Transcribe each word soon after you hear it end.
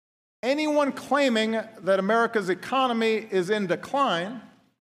Anyone claiming that America's economy is in decline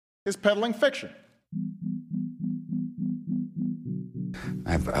is peddling fiction.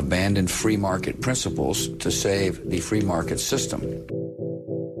 I've abandoned free market principles to save the free market system.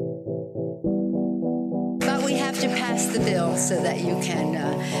 But we have to pass the bill so that you can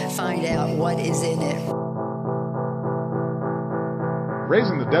find out what is in it.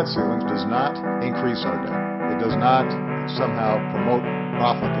 Raising the debt ceilings does not increase our debt. It does not somehow promote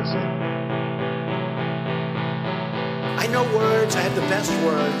profligacy. I know words. I have the best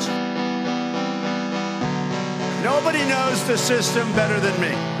words. Nobody knows the system better than me,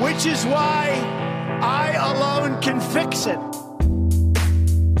 which is why I alone can fix it.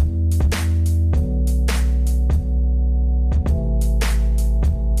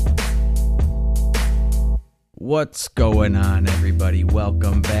 What's going on, everybody?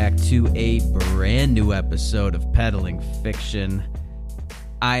 Welcome back to a brand new episode of Peddling Fiction.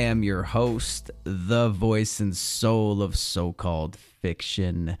 I am your host, the voice and soul of so-called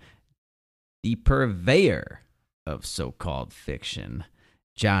fiction, the purveyor of so-called fiction,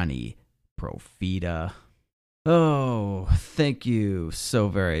 Johnny Profita. Oh, thank you so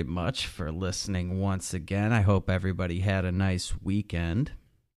very much for listening once again. I hope everybody had a nice weekend.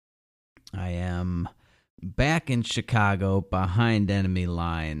 I am back in Chicago behind enemy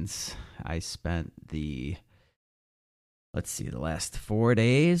lines. I spent the last 4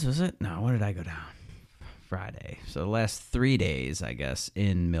 days, was it? No, when did I go down? Friday. So the last 3 days, I guess,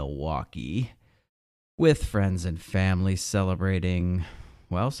 in Milwaukee with friends and family celebrating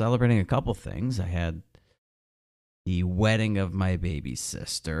a couple things. I had the wedding of my baby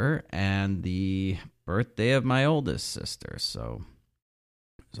sister and the birthday of my oldest sister. So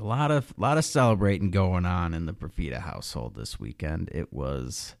there's a lot of celebrating going on in the Profita household this weekend. It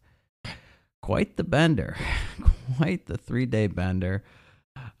was quite the bender, quite the 3-day bender.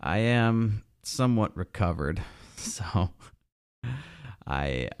 I am somewhat recovered, so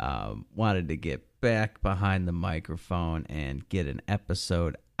I wanted to get back behind the microphone and get an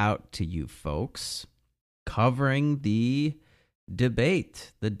episode out to you folks covering the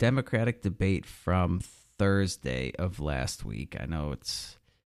debate, the Democratic debate from Thursday of last week. I know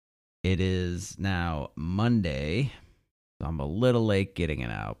it is now Monday, so I'm a little late getting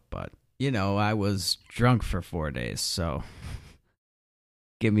it out, but I was drunk for 4 days, so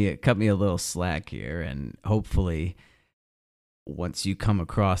cut me a little slack here, and hopefully once you come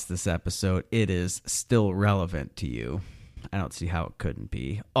across this episode, it is still relevant to you. I don't see how it couldn't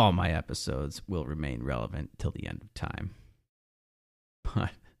be. All my episodes will remain relevant till the end of time.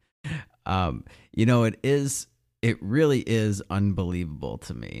 But it really is unbelievable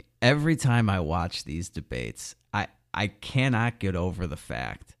to me. Every time I watch these debates, I cannot get over the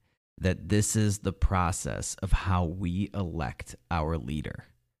fact that this is the process of how we elect our leader,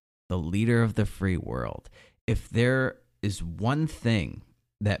 the leader of the free world. If there is one thing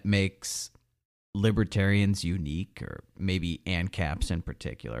that makes libertarians unique, or maybe ANCAPs in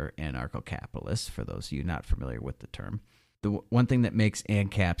particular, anarcho-capitalists, for those of you not familiar with the term, the one thing that makes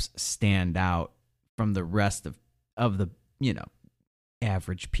ANCAPs stand out from the rest of the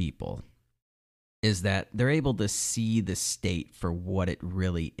average people is that they're able to see the state for what it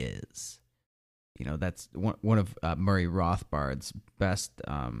really is. That's one of Murray Rothbard's best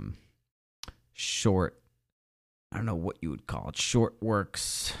short, I don't know what you would call it, short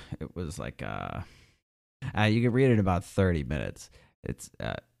works. It was like, you can read it in about 30 minutes. It's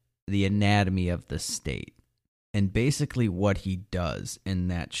The Anatomy of the State. And basically what he does in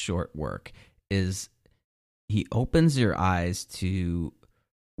that short work is he opens your eyes to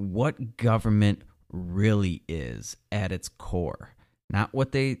what government really is at its core. Not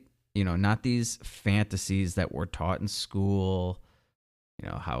what not these fantasies that we're taught in school,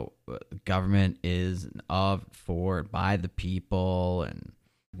 how government is of, for, by the people, and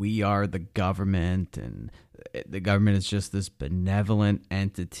we are the government, and the government is just this benevolent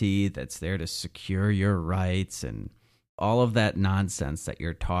entity that's there to secure your rights, and all of that nonsense that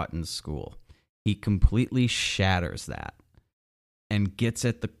you're taught in school. He completely shatters that and gets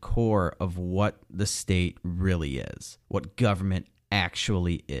at the core of what the state really is, what government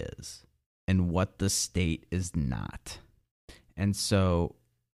actually is, and what the state is not. And so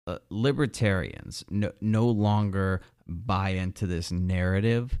libertarians no longer buy into this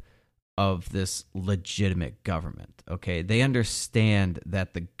narrative of this legitimate government, okay? They understand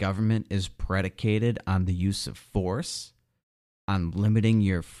that the government is predicated on the use of force, on limiting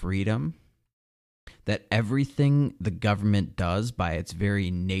your freedom, that everything the government does by its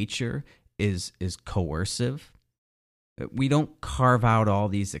very nature is coercive. We don't carve out all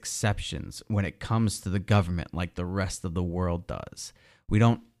these exceptions when it comes to the government like the rest of the world does. We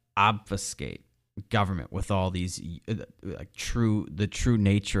don't obfuscate government with all these the true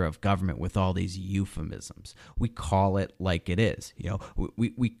nature of government with all these euphemisms. We call it like it is.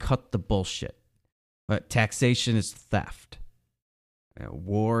 We cut the bullshit. But taxation is theft.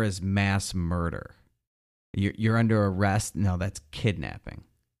 War is mass murder. You're under arrest. No, that's kidnapping.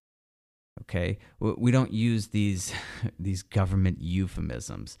 Okay, we don't use these government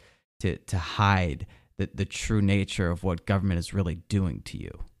euphemisms to hide the true nature of what government is really doing to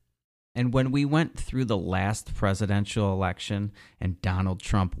you. And when we went through the last presidential election and Donald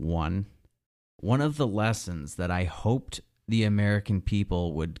Trump won, one of the lessons that I hoped the American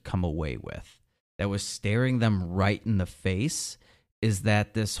people would come away with, that was staring them right in the face, is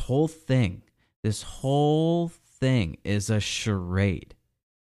that this whole thing is a charade.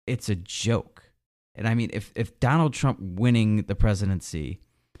 It's a joke. And I mean, if Donald Trump winning the presidency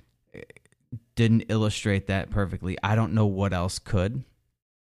didn't illustrate that perfectly, I don't know what else could.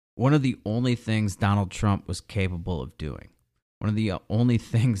 One of the only things Donald Trump was capable of doing, one of the only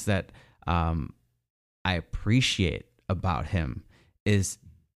things that I appreciate about him is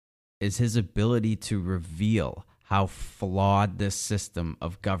his ability to reveal how flawed this system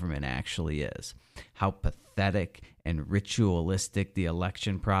of government actually is, how pathetic and ritualistic the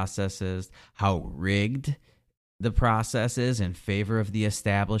election process is, how rigged the process is in favor of the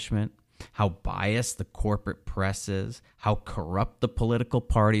establishment, how biased the corporate press is, how corrupt the political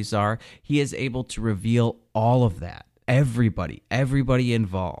parties are. He is able to reveal all of that. Everybody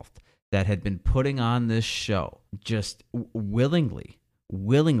involved that had been putting on this show just willingly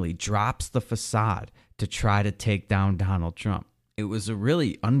drops the facade to try to take down Donald Trump. It was a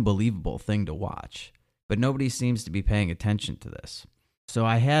really unbelievable thing to watch, but nobody seems to be paying attention to this. So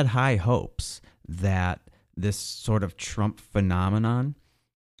I had high hopes that this sort of Trump phenomenon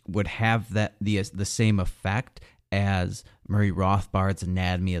would have the same effect as Murray Rothbard's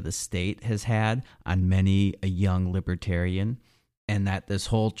Anatomy of the State has had on many a young libertarian, and that this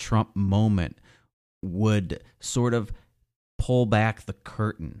whole Trump moment would sort of pull back the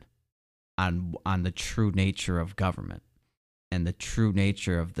curtain on the true nature of government and the true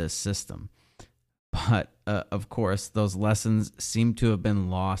nature of this system. But, of course, those lessons seem to have been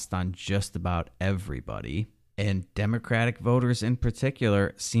lost on just about everybody. And Democratic voters in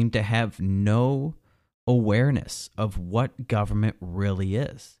particular seem to have no awareness of what government really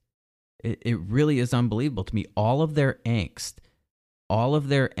is. It really is unbelievable to me. All of their angst, all of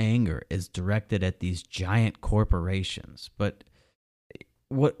their anger is directed at these giant corporations. But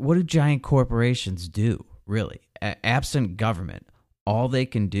what do giant corporations do, really? Absent government, all they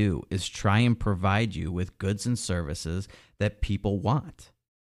can do is try and provide you with goods and services that people want.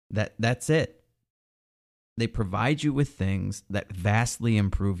 That's it. They provide you with things that vastly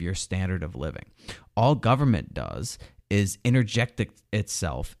improve your standard of living. All government does is interject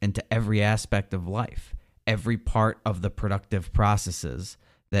itself into every aspect of life, every part of the productive processes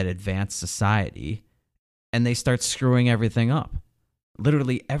that advance society, and they start screwing everything up.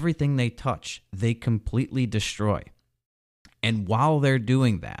 Literally everything they touch, they completely destroy. And while they're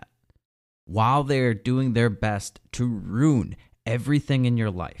doing that, while they're doing their best to ruin everything in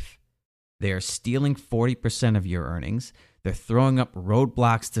your life, they are stealing 40% of your earnings. They're throwing up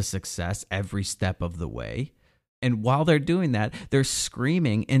roadblocks to success every step of the way. And while they're doing that, they're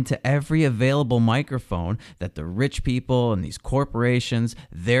screaming into every available microphone that the rich people and these corporations,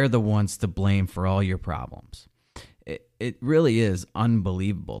 they're the ones to blame for all your problems. It really is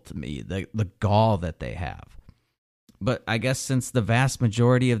unbelievable to me, the gall that they have. But I guess since the vast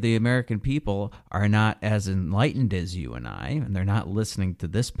majority of the American people are not as enlightened as you and I, and they're not listening to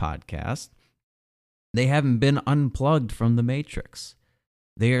this podcast, they haven't been unplugged from the Matrix.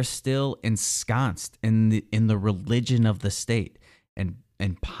 They are still ensconced in the religion of the state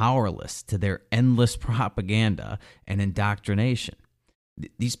and powerless to their endless propaganda and indoctrination.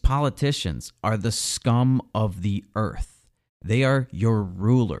 These politicians are the scum of the earth. They are your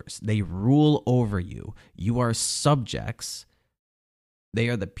rulers. They rule over you. You are subjects. They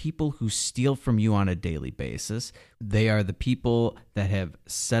are the people who steal from you on a daily basis. They are the people that have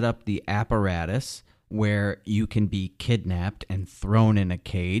set up the apparatus where you can be kidnapped and thrown in a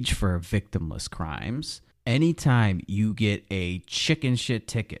cage for victimless crimes. Anytime you get a chicken shit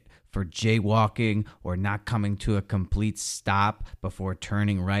ticket for jaywalking or not coming to a complete stop before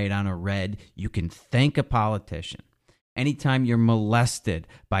turning right on a red, you can thank a politician. Anytime you're molested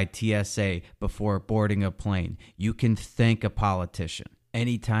by TSA before boarding a plane, you can thank a politician.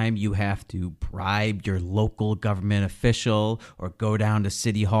 Anytime you have to bribe your local government official or go down to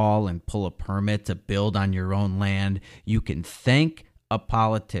City Hall and pull a permit to build on your own land, you can thank a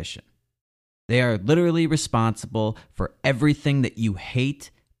politician. They are literally responsible for everything that you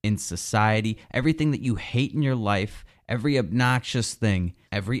hate in society, everything that you hate in your life, every obnoxious thing,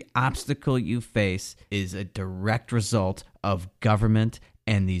 every obstacle you face is a direct result of government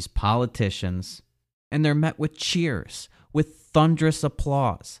and these politicians. And they're met with cheers, with thunderous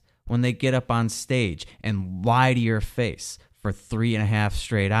applause when they get up on stage and lie to your face for 3.5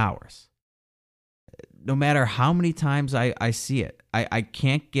 straight hours. No matter how many times I see it, I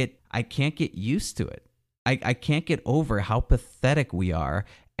can't get used to it. I can't get over how pathetic we are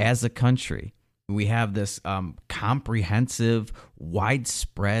as a country. We have this comprehensive,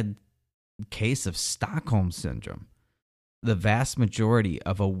 widespread case of Stockholm Syndrome. The vast majority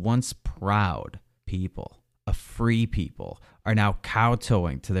of a once proud people, a free people, are now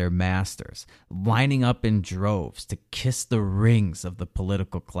kowtowing to their masters, lining up in droves to kiss the rings of the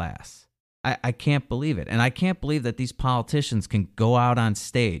political class. I can't believe it. And I can't believe that these politicians can go out on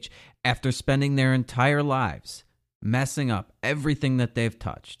stage after spending their entire lives messing up everything that they've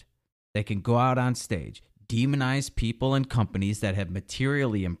touched. They can go out on stage, demonize people and companies that have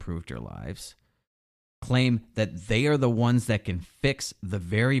materially improved your lives, claim that they are the ones that can fix the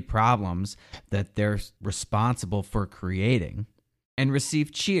very problems that they're responsible for creating, and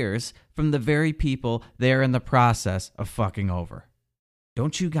receive cheers from the very people they're in the process of fucking over.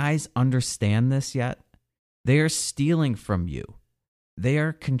 Don't you guys understand this yet? They are stealing from you. They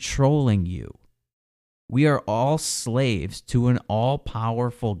are controlling you. We are all slaves to an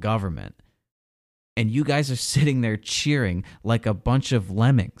all-powerful government, and you guys are sitting there cheering like a bunch of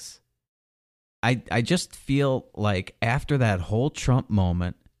lemmings. I just feel like after that whole Trump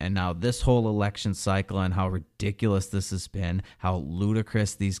moment, and now this whole election cycle and how ridiculous this has been, how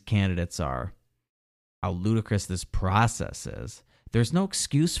ludicrous these candidates are, how ludicrous this process is, there's no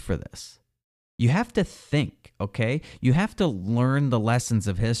excuse for this. You have to think, okay? You have to learn the lessons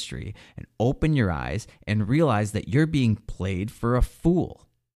of history and open your eyes and realize that you're being played for a fool.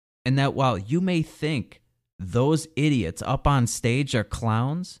 And that while you may think those idiots up on stage are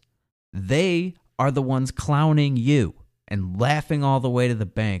clowns, they are the ones clowning you and laughing all the way to the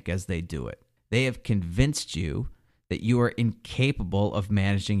bank as they do it. They have convinced you that you are incapable of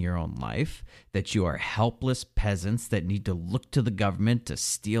managing your own life, that you are helpless peasants that need to look to the government to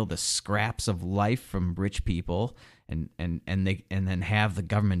steal the scraps of life from rich people and then have the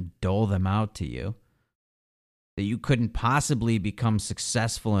government dole them out to you, that you couldn't possibly become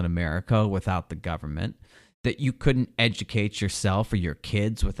successful in America without the government, that you couldn't educate yourself or your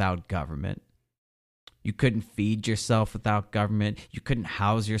kids without government, you couldn't feed yourself without government, you couldn't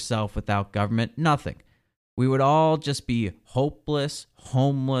house yourself without government, nothing. We would all just be hopeless,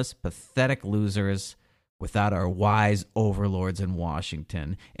 homeless, pathetic losers without our wise overlords in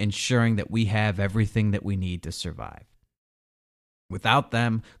Washington, ensuring that we have everything that we need to survive. Without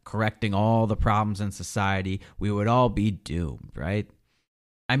them correcting all the problems in society, we would all be doomed, right?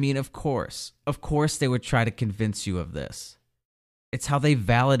 I mean, of course they would try to convince you of this. It's how they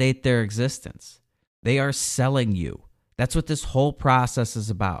validate their existence. They are selling you. That's what this whole process is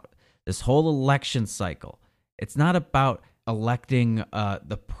about. This whole election cycle. It's not about electing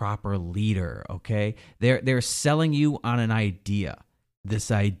the proper leader, okay? They're selling you on an idea. This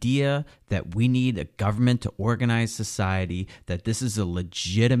idea that we need a government to organize society, that this is a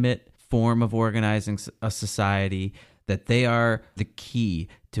legitimate form of organizing a society, that they are the key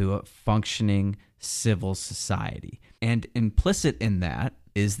to a functioning civil society. And implicit in that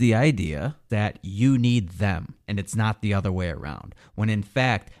is the idea that you need them, and it's not the other way around, when in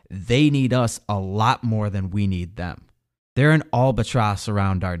fact, they need us a lot more than we need them. They're an albatross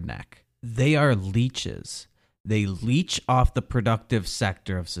around our neck. They are leeches. They leech off the productive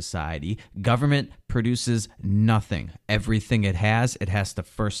sector of society. Government produces nothing. Everything it has to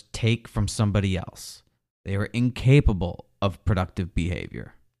first take from somebody else. They are incapable of productive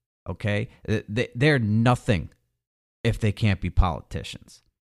behavior, okay? They're nothing if they can't be politicians.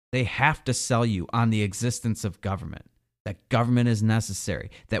 They have to sell you on the existence of government, that government is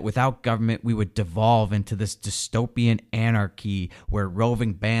necessary, that without government we would devolve into this dystopian anarchy where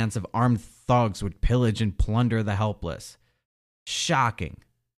roving bands of armed thugs would pillage and plunder the helpless. Shocking.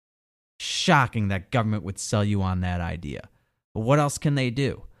 Shocking that government would sell you on that idea. But what else can they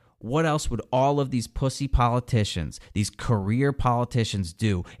do? What else would all of these pussy politicians, these career politicians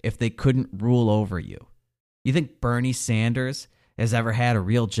do if they couldn't rule over you? You think Bernie Sanders has ever had a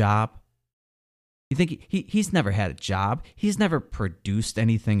real job? You think he's never had a job? He's never produced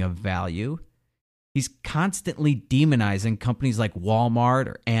anything of value. He's constantly demonizing companies like Walmart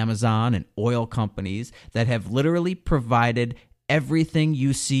or Amazon and oil companies that have literally provided everything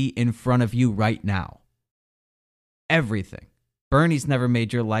you see in front of you right now. Everything. Bernie's never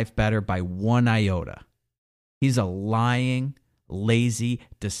made your life better by one iota. He's a lying, lazy,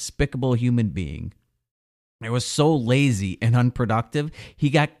 despicable human being. He was so lazy and unproductive, he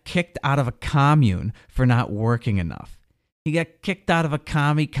got kicked out of a commune for not working enough. He got kicked out of a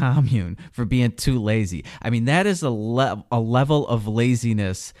commune for being too lazy. I mean, that is a level of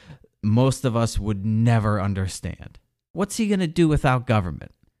laziness most of us would never understand. What's he going to do without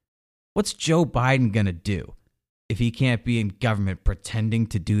government? What's Joe Biden going to do if he can't be in government pretending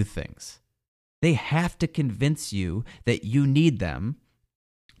to do things? They have to convince you that you need them,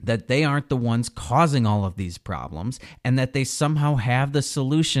 that they aren't the ones causing all of these problems, and that they somehow have the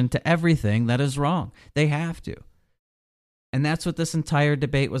solution to everything that is wrong. They have to. And that's what this entire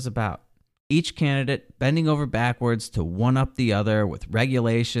debate was about. Each candidate bending over backwards to one-up the other with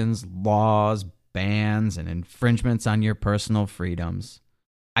regulations, laws, bans, and infringements on your personal freedoms.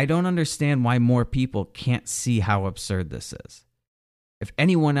 I don't understand why more people can't see how absurd this is. If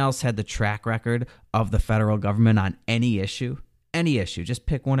anyone else had the track record of the federal government on any issue, just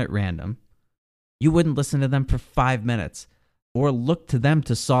pick one at random, you wouldn't listen to them for 5 minutes or look to them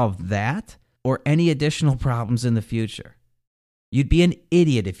to solve that or any additional problems in the future. You'd be an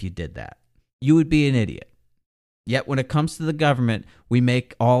idiot if you did that. You would be an idiot. Yet when it comes to the government, we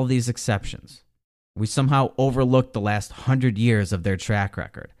make all these exceptions. We somehow overlook the last 100 years of their track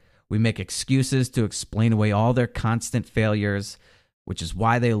record. We make excuses to explain away all their constant failures, which is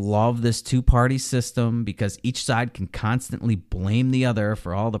why they love this two-party system, because each side can constantly blame the other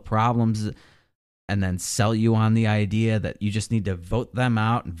for all the problems and then sell you on the idea that you just need to vote them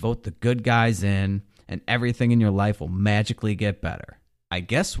out and vote the good guys in, and everything in your life will magically get better. I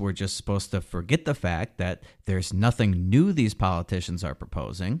guess we're just supposed to forget the fact that there's nothing new these politicians are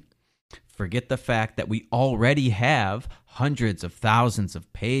proposing. Forget the fact that we already have hundreds of thousands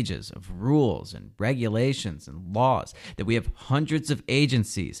of pages of rules and regulations and laws, that we have hundreds of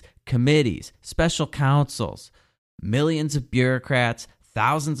agencies, committees, special counsels, millions of bureaucrats,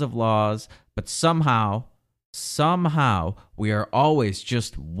 thousands of laws, but somehow we are always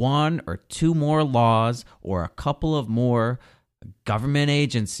just one or two more laws or a couple of more government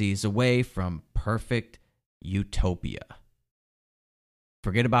agencies away from perfect utopia.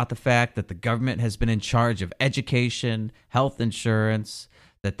 Forget about the fact that the government has been in charge of education, health insurance,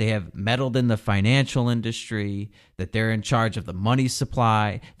 that they have meddled in the financial industry, that they're in charge of the money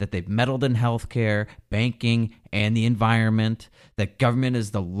supply, that they've meddled in healthcare, banking, and the environment, that government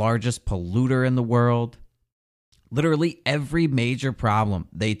is the largest polluter in the world. Literally every major problem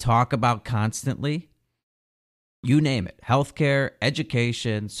they talk about constantly, you name it, healthcare,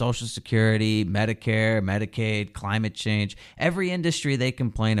 education, Social Security, Medicare, Medicaid, climate change, every industry they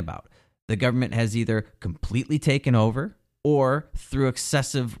complain about, the government has either completely taken over or through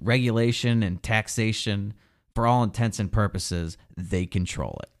excessive regulation and taxation, for all intents and purposes, they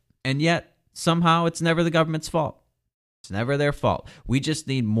control it. And yet, somehow, it's never the government's fault. It's never their fault. We just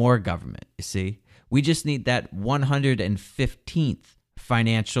need more government, you see? We just need that 115th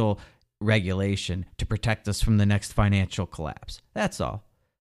financial regulation to protect us from the next financial collapse. That's all.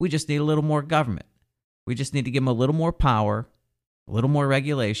 We just need a little more government. We just need to give them a little more power, a little more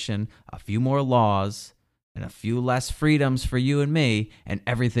regulation, a few more laws, and a few less freedoms for you and me, and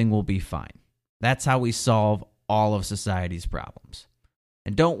everything will be fine. That's how we solve all of society's problems.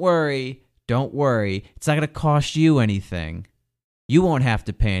 And don't worry, it's not going to cost you anything. You won't have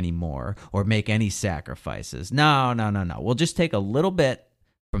to pay any more or make any sacrifices. No. We'll just take a little bit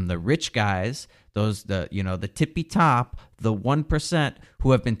from the rich guys, the tippy top, the 1%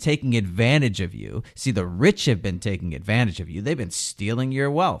 who have been taking advantage of you. See, the rich have been taking advantage of you. They've been stealing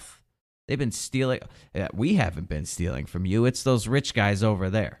your wealth. They've been stealing. We haven't been stealing from you. It's those rich guys over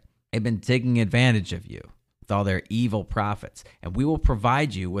there. They've been taking advantage of you with all their evil profits. And we will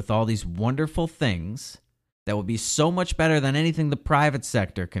provide you with all these wonderful things that will be so much better than anything the private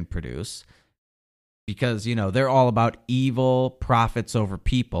sector can produce. Because, they're all about evil profits over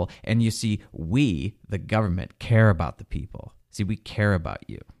people. And you see, we, the government, care about the people. See, we care about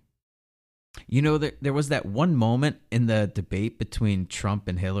you. There was that one moment in the debate between Trump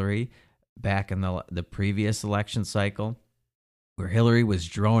and Hillary back in the previous election cycle where Hillary was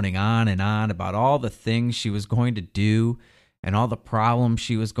droning on and on about all the things she was going to do and all the problems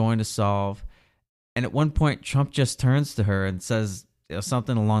she was going to solve. And at one point, Trump just turns to her and says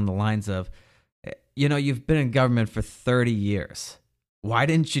something along the lines of, you've been in government for 30 years. Why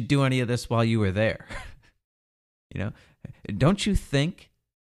didn't you do any of this while you were there? Don't you think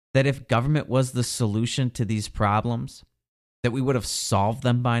that if government was the solution to these problems, that we would have solved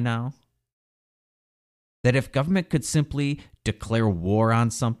them by now? That if government could simply declare war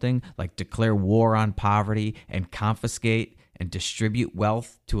on something, like declare war on poverty and confiscate and distribute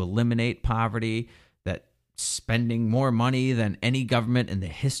wealth to eliminate poverty, that spending more money than any government in the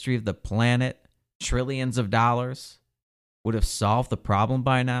history of the planet, trillions of dollars, would have solved the problem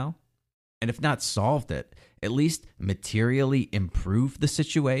by now? And if not solved it, at least materially improved the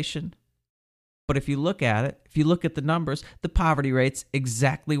situation? But if you look at it, if you look at the numbers, the poverty rate's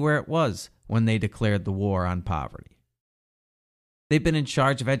exactly where it was when they declared the war on poverty. They've been in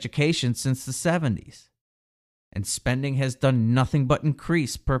charge of education since the 70s. And spending has done nothing but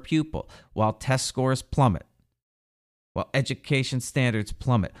increase per pupil, while test scores plummet, while education standards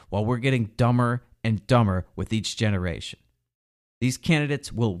plummet, while we're getting dumber and dumber with each generation. These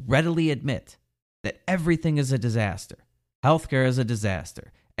candidates will readily admit that everything is a disaster. Healthcare is a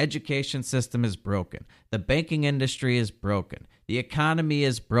disaster. Education system is broken. The banking industry is broken. The economy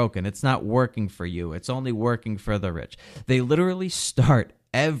is broken. It's not working for you. It's only working for the rich. They literally start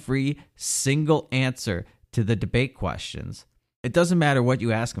every single answer to the debate questions. It doesn't matter what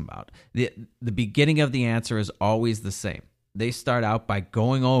you ask them about. The beginning of the answer is always the same. They start out by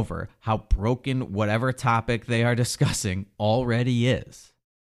going over how broken whatever topic they are discussing already is.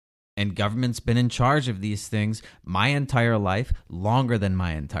 And government's been in charge of these things my entire life, longer than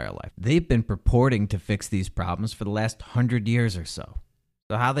my entire life. They've been purporting to fix these problems for the last 100 years or so.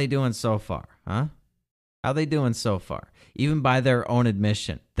 So how they doing so far, huh? How they doing so far? Even by their own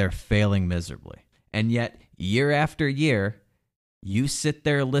admission, they're failing miserably. And yet, year after year, you sit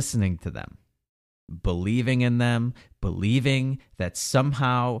there listening to them, believing in them, believing that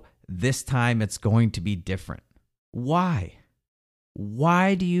somehow this time it's going to be different. Why?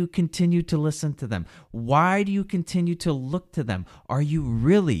 Why do you continue to listen to them? Why do you continue to look to them? Are you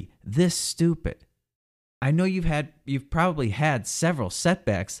really this stupid? I know you've probably had several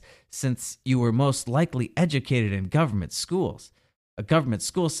setbacks since you were most likely educated in government schools, a government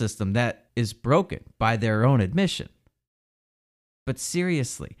school system that is broken by their own admission. But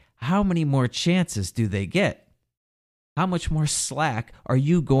seriously, how many more chances do they get? How much more slack are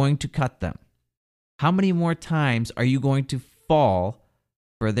you going to cut them? How many more times are you going to fall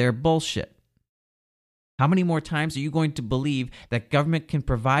for their bullshit? How many more times are you going to believe that government can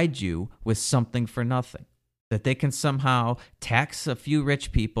provide you with something for nothing? That they can somehow tax a few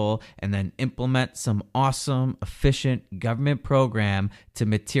rich people and then implement some awesome, efficient government program to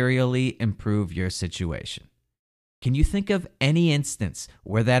materially improve your situation? Can you think of any instance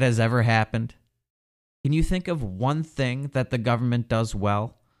where that has ever happened? Can you think of one thing that the government does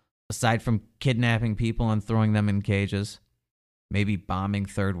well, aside from kidnapping people and throwing them in cages? Maybe bombing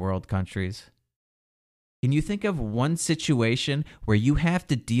third world countries? Can you think of one situation where you have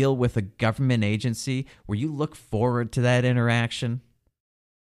to deal with a government agency where you look forward to that interaction?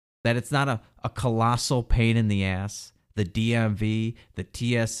 That it's not a colossal pain in the ass? The DMV, the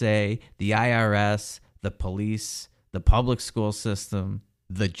TSA, the IRS, the police, the public school system,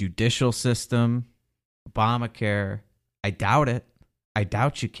 the judicial system, Obamacare. I doubt it. I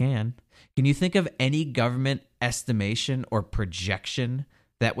doubt you can. Can you think of any government estimation or projection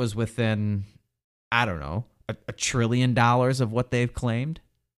that was within, I don't know, $1 trillion of what they've claimed?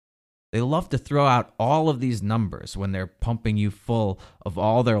 They love to throw out all of these numbers when they're pumping you full of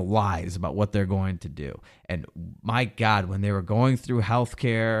all their lies about what they're going to do. And my God, when they were going through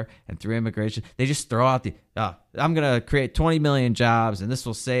healthcare and through immigration, they just throw out I'm going to create 20 million jobs and this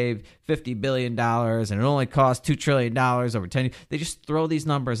will save $50 billion and it only costs $2 trillion over 10 years. They just throw these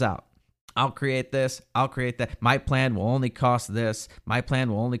numbers out. I'll create this. I'll create that. My plan will only cost this. My plan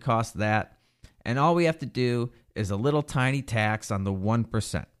will only cost that. And all we have to do is a little tiny tax on the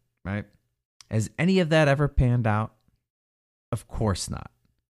 1%. Right? Has any of that ever panned out? Of course not.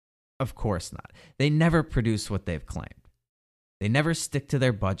 Of course not. They never produce what they've claimed. They never stick to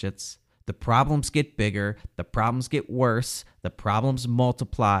their budgets. The problems get bigger. The problems get worse. The problems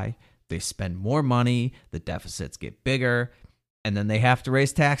multiply. They spend more money. The deficits get bigger. And then they have to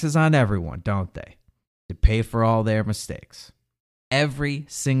raise taxes on everyone, don't they? To pay for all their mistakes. Every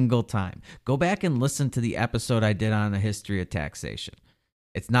single time. Go back and listen to the episode I did on the history of taxation.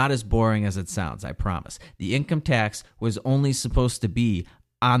 It's not as boring as it sounds, I promise. The income tax was only supposed to be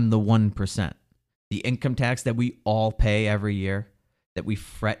on the 1%. The income tax that we all pay every year, that we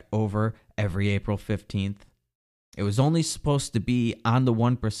fret over every April 15th. It was only supposed to be on the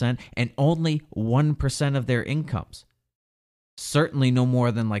 1% and only 1% of their incomes. Certainly no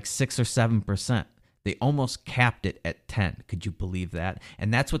more than like 6 or 7%. They almost capped it at 10. Could you believe that?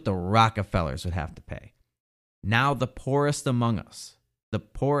 And that's what the Rockefellers would have to pay. Now the poorest among us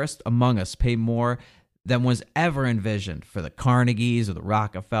pay more than was ever envisioned for the Carnegies or the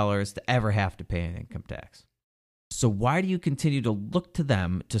Rockefellers to ever have to pay an income tax. So why do you continue to look to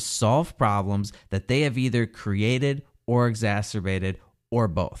them to solve problems that they have either created or exacerbated or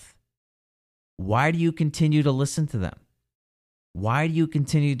both? why do you continue to listen to them? Why do you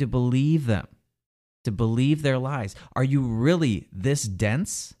continue to believe them? To believe their lies? Are you really this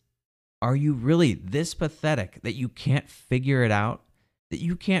dense? Are you really this pathetic that you can't figure it out? That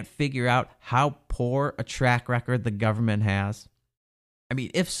you can't figure out how poor a track record the government has? I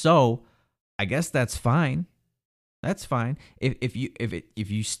mean, if so, I guess that's fine. That's fine. If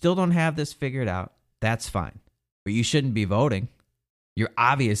you still don't have this figured out, that's fine. But you shouldn't be voting. You're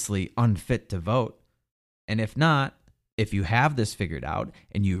obviously unfit to vote. And if not, if you have this figured out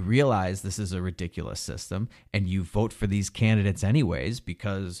and you realize this is a ridiculous system and you vote for these candidates anyways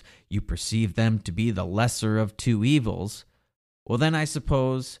because you perceive them to be the lesser of two evils, well, then I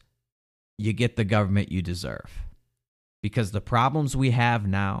suppose you get the government you deserve. Because the problems we have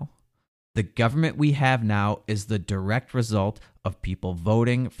now, the government we have now is the direct result of people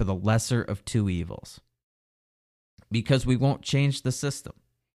voting for the lesser of two evils. Because we won't change the system.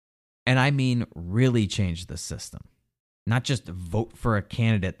 And I mean really change the system. Not just vote for a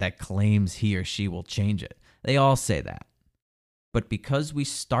candidate that claims he or she will change it. They all say that. But because we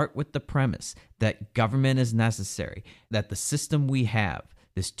start with the premise that government is necessary, that the system we have,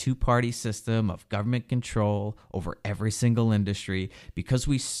 this two-party system of government control over every single industry, because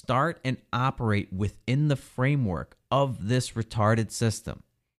we start and operate within the framework of this retarded system,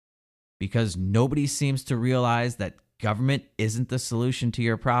 because nobody seems to realize that government isn't the solution to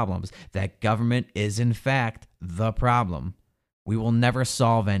your problems, that government is in fact the problem, we will never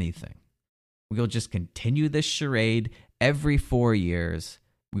solve anything. We will just continue this charade every 4 years.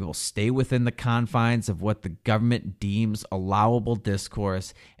 We will stay within the confines of what the government deems allowable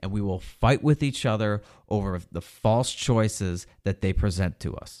discourse, and we will fight with each other over the false choices that they present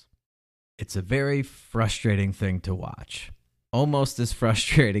to us. It's a very frustrating thing to watch. Almost as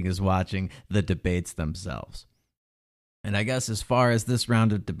frustrating as watching the debates themselves. And I guess as far as this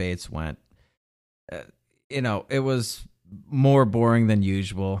round of debates went, it was more boring than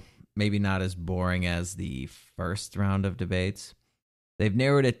usual. Maybe not as boring as the first round of debates. They've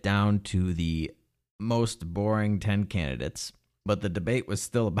narrowed it down to the most boring 10 candidates, but the debate was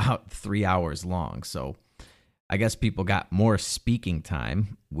still about 3 hours long. So I guess people got more speaking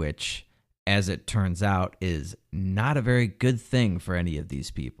time, which, as it turns out, is not a very good thing for any of these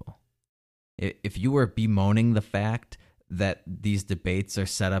people. If you were bemoaning the fact that these debates are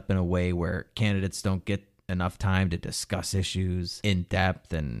set up in a way where candidates don't get enough time to discuss issues in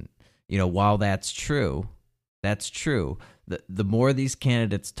depth, and, while that's true, the more these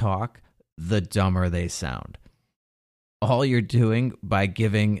candidates talk, the dumber they sound. All you're doing by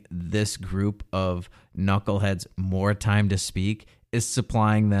giving this group of knuckleheads more time to speak is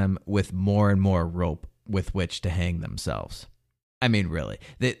supplying them with more and more rope with which to hang themselves. I mean, really,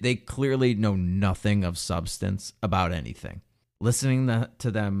 they clearly know nothing of substance about anything. Listening to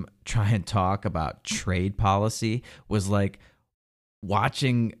them try and talk about trade policy was like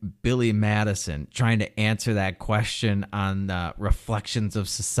watching Billy Madison trying to answer that question on reflections of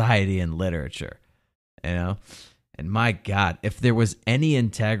society and literature, And my God, if there was any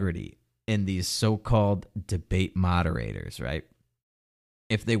integrity in these so-called debate moderators, right?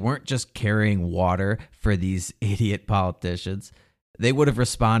 If they weren't just carrying water for these idiot politicians, they would have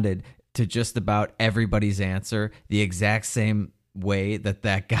responded to just about everybody's answer the exact same way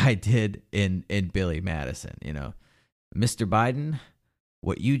that guy did in Billy Madison, Mr. Biden,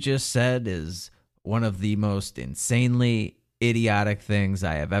 what you just said is one of the most insanely idiotic things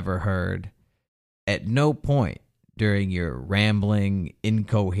I have ever heard. At no point during your rambling,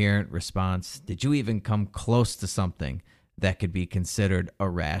 incoherent response did you even come close to something that could be considered a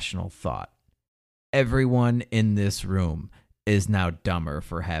rational thought. Everyone in this room is now dumber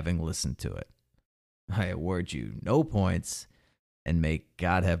for having listened to it. I award you no points, and may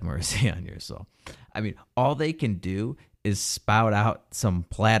God have mercy on your soul. I mean, all they can do is spout out some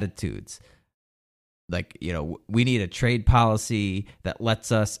platitudes. Like, we need a trade policy that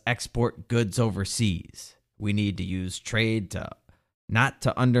lets us export goods overseas. We need to use trade not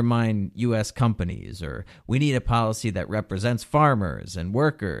to undermine U.S. companies, or we need a policy that represents farmers and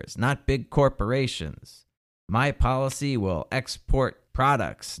workers, not big corporations. My policy will export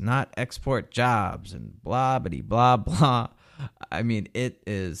products, not export jobs, and blah, blah, blah. I mean, it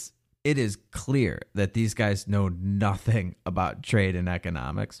is clear that these guys know nothing about trade and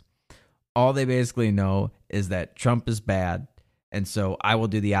economics. All they basically know is that Trump is bad, and so I will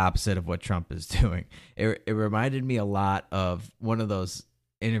do the opposite of what Trump is doing. It reminded me a lot of one of those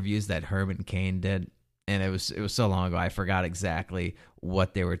interviews that Herman Cain did, and it was so long ago I forgot exactly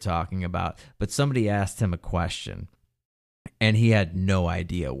what they were talking about. But somebody asked him a question, and he had no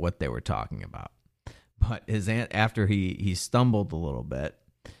idea what they were talking about. But after he stumbled a little bit,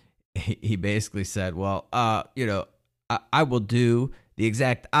 he basically said, well, I will do the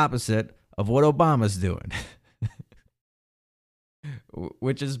exact opposite of what Obama's doing,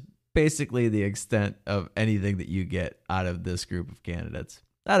 which is basically the extent of anything that you get out of this group of candidates,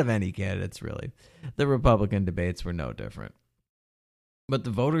 out of any candidates, really. The Republican debates were no different. But the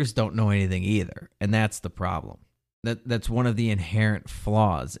voters don't know anything either, and that's the problem. That's one of the inherent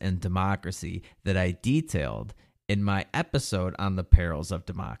flaws in democracy that I detailed in my episode on the perils of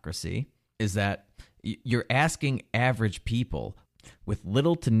democracy, is that you're asking average people with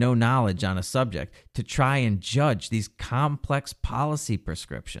little to no knowledge on a subject to try and judge these complex policy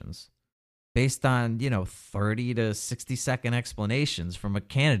prescriptions based on, 30 to 60-second explanations from a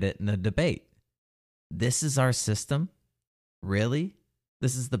candidate in a debate. This is our system? Really?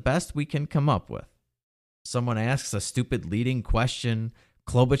 This is the best we can come up with. Someone asks a stupid leading question.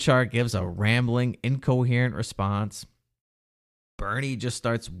 Klobuchar gives a rambling, incoherent response. Bernie just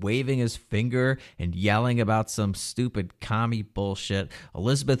starts waving his finger and yelling about some stupid commie bullshit.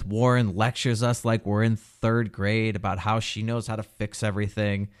 Elizabeth Warren lectures us like we're in third grade about how she knows how to fix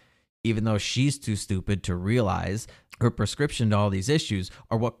everything, even though she's too stupid to realize her prescription to all these issues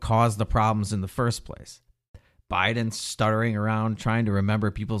are what caused the problems in the first place. Biden stuttering around trying to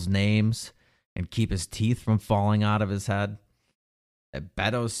remember people's names and keep his teeth from falling out of his head.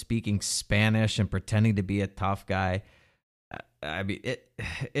 Beto's speaking Spanish and pretending to be a tough guy. I mean,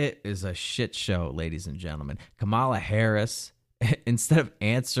 it is a shit show, ladies and gentlemen. Kamala Harris, instead of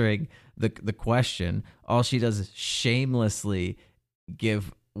answering the question, all she does is shamelessly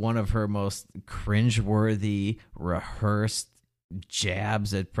give one of her most cringeworthy, rehearsed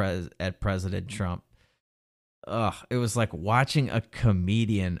jabs at President Trump. Ugh, it was like watching a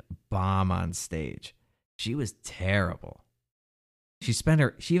comedian bomb on stage. She was terrible. She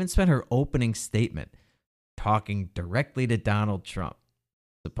even spent her opening statement talking directly to Donald Trump,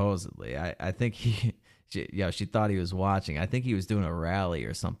 supposedly. I think she thought he was watching. I think he was doing a rally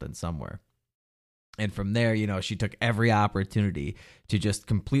or something somewhere. And from there, she took every opportunity to just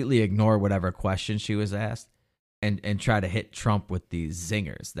completely ignore whatever question she was asked and try to hit Trump with these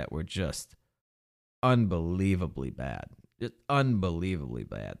zingers that were just unbelievably bad. Just unbelievably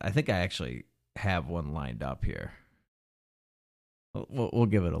bad. I think I actually have one lined up here. We'll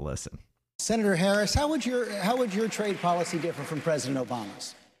give it a listen. Senator Harris, how would your trade policy differ from President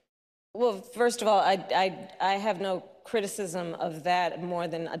Obama's? Well, first of all, I have no criticism of that more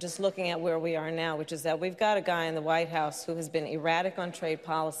than just looking at where we are now, which is that we've got a guy in the White House who has been erratic on trade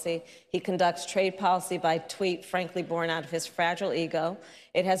policy. He conducts trade policy by tweet, frankly, born out of his fragile ego.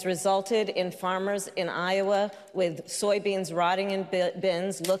 It has resulted in farmers in Iowa with soybeans rotting in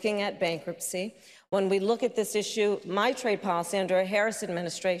bins, looking at bankruptcy. When we look at this issue, my trade policy under a Harris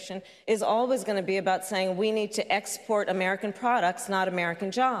administration is always going to be about saying we need to export American products, not American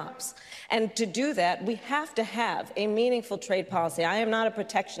jobs. And to do that, we have to have a meaningful trade policy. I am not a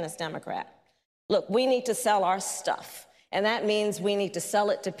protectionist Democrat. Look, we need to sell our stuff. And that means we need to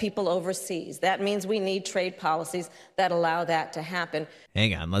sell it to people overseas. That means we need trade policies that allow that to happen.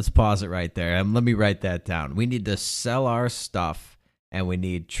 Hang on, let's pause it right there. Let me write that down. We need to sell our stuff, and we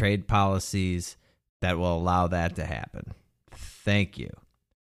need trade policies that will allow that to happen. Thank you.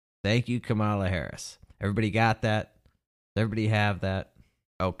 Thank you, Kamala Harris. Everybody got that? Does everybody have that?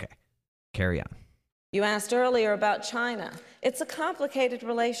 Okay, carry on. You asked earlier about China. It's a complicated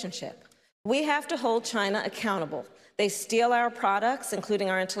relationship. We have to hold China accountable. They steal our products, including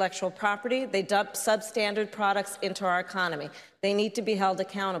our intellectual property. They dump substandard products into our economy. They need to be held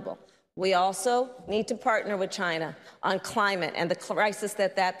accountable. We also need to partner with China on climate and the crisis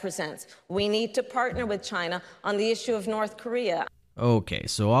that presents. We need to partner with China on the issue of North Korea. Okay,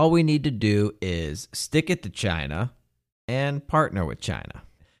 so all we need to do is stick it to China and partner with China.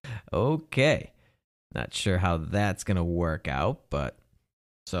 Okay, not sure how that's going to work out, but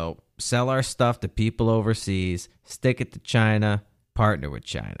so sell our stuff to people overseas, stick it to China, partner with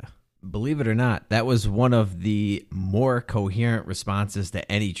China. Believe it or not, that was one of the more coherent responses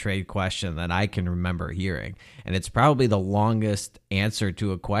to any trade question that I can remember hearing. And it's probably the longest answer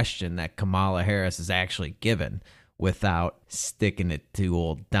to a question that Kamala Harris has actually given without sticking it to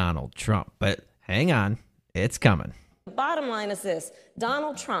old Donald Trump. But hang on, it's coming. The bottom line is this.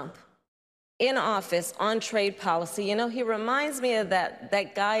 Donald Trump, in office on trade policy, he reminds me of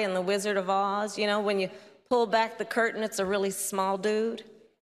that guy in The Wizard of Oz. When you pull back the curtain, it's a really small dude.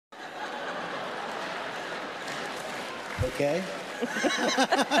 Okay.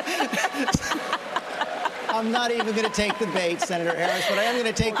 I'm not even going to take the bait, Senator Harris, but I am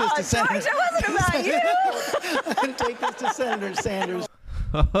going to take this to Senator. George, it wasn't about you. I'm going to take this to Senator Sanders.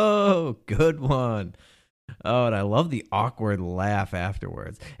 Oh, good one. Oh, and I love the awkward laugh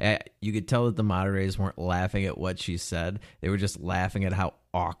afterwards. You could tell that the moderators weren't laughing at what she said. They were just laughing at how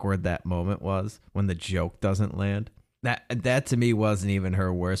awkward that moment was when the joke doesn't land. That to me wasn't even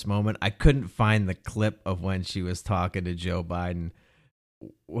her worst moment. I couldn't find the clip of when she was talking to Joe Biden.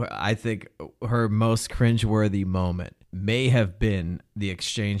 I think her most cringeworthy moment may have been the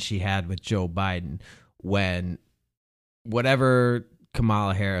exchange she had with Joe Biden when whatever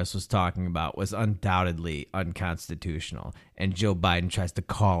Kamala Harris was talking about was undoubtedly unconstitutional, and Joe Biden tries to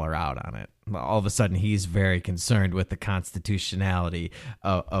call her out on it. All of a sudden, he's very concerned with the constitutionality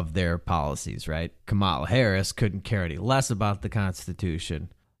of their policies, right? Kamala Harris couldn't care any less about the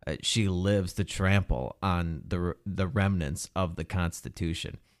Constitution. She lives to trample on the remnants of the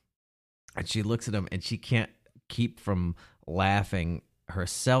Constitution. And she looks at him, and she can't keep from laughing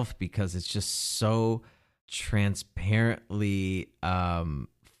herself because it's just so transparently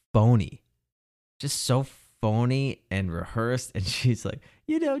phony, just so phony and rehearsed. And she's like,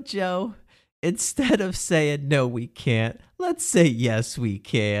 Joe, instead of saying no we can't, let's say yes we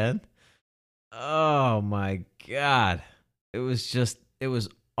can. Oh my God, it was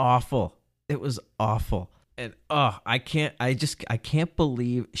awful. It was awful. And I can't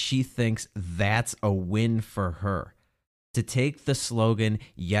believe she thinks that's a win for her. To take the slogan,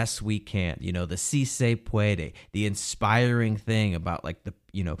 yes, we can, the si se puede, the inspiring thing about like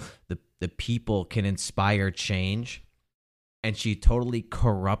the people can inspire change. And she totally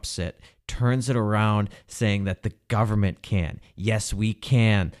corrupts it, turns it around saying that the government can. Yes, we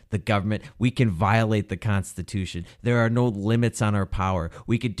can. The government, we can violate the Constitution. There are no limits on our power.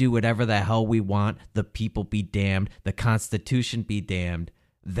 We could do whatever the hell we want. The people be damned. The Constitution be damned.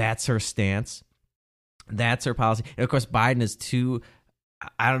 That's her stance. That's her policy. And of course, Biden is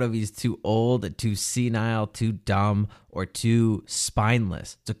I don't know if he's too old, too senile, too dumb, or too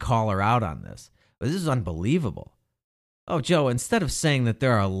spineless to call her out on this. But this is unbelievable. Oh, Joe, instead of saying that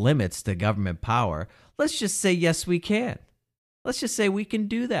there are limits to government power, let's just say, yes, we can. Let's just say we can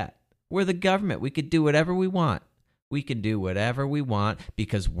do that. We're the government. We could do whatever we want. We can do whatever we want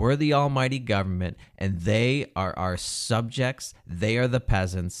because we're the almighty government and they are our subjects. They are the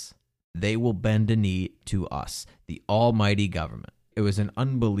peasants. They will bend a knee to us, the almighty government. It was an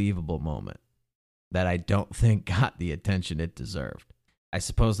unbelievable moment that I don't think got the attention it deserved. I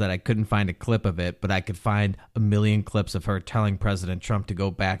suppose that I couldn't find a clip of it, but I could find a million clips of her telling President Trump to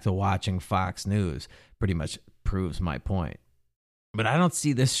go back to watching Fox News. Pretty much proves my point. But I don't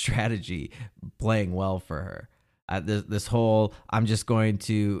see this strategy playing well for her. This whole, I'm just going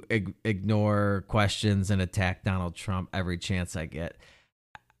to ignore questions and attack Donald Trump every chance I get.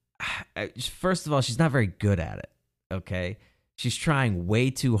 First of all, she's not very good at it, okay? She's trying way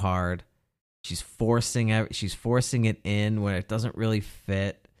too hard. She's forcing it in when it doesn't really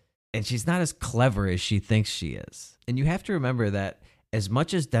fit. And she's not as clever as she thinks she is. And you have to remember that as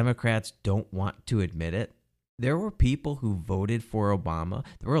much as Democrats don't want to admit it, there were people who voted for Obama.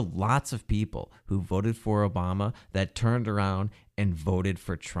 There were lots of people who voted for Obama that turned around and voted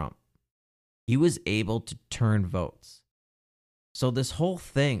for Trump. He was able to turn votes. So this whole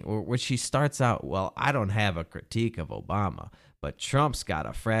thing, where she starts out, well, I don't have a critique of Obama, but Trump's got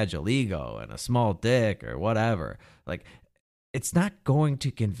a fragile ego and a small dick or whatever. Like, it's not going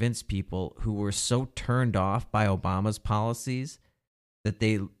to convince people who were so turned off by Obama's policies that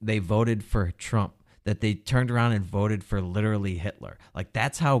they voted for Trump, that they turned around and voted for literally Hitler. Like,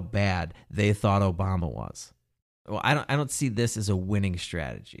 that's how bad they thought Obama was. Well, I don't see this as a winning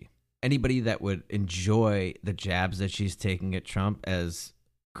strategy. Anybody that would enjoy the jabs that she's taking at Trump, as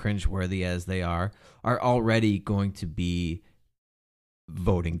cringeworthy as they are already going to be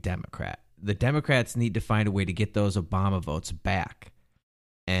voting Democrat. The Democrats need to find a way to get those Obama votes back.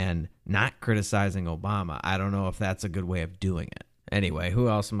 And not criticizing Obama, I don't know if that's a good way of doing it. Anyway, who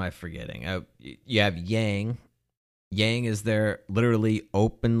else am I forgetting? You have Yang. Yang is there literally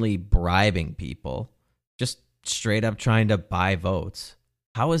openly bribing people, just straight up trying to buy votes.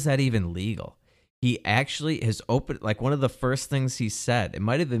 How is that even legal? He actually has one of the first things he said, it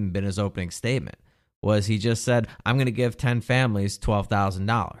might have even been his opening statement, was he just said, I'm going to give 10 families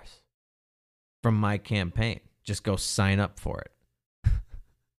 $12,000 from my campaign. Just go sign up for it.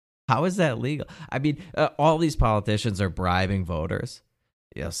 How is that legal? I mean, all these politicians are bribing voters.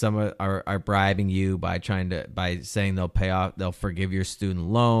 Some are bribing you by saying they'll forgive your student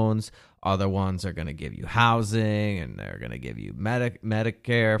loans. Other ones are going to give you housing, and they're going to give you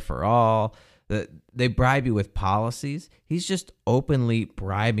Medicare for all. They bribe you with policies. He's just openly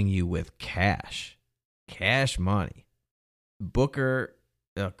bribing you with cash money.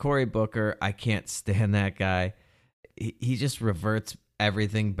 Cory Booker, I can't stand that guy. He just reverts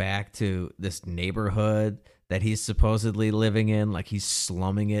everything back to this neighborhood that he's supposedly living in, like he's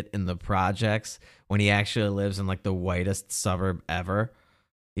slumming it in the projects when he actually lives in like the whitest suburb ever.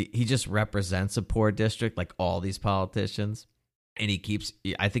 He just represents a poor district like all these politicians. And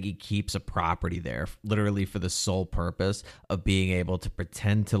I think he keeps a property there literally for the sole purpose of being able to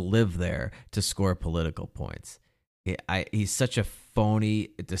pretend to live there to score political points. He's such a phony,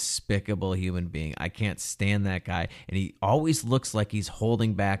 despicable human being. I can't stand that guy. And he always looks like he's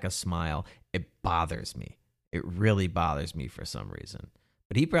holding back a smile. It bothers me. It really bothers me for some reason.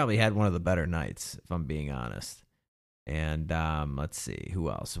 But he probably had one of the better nights, if I'm being honest. And let's see, who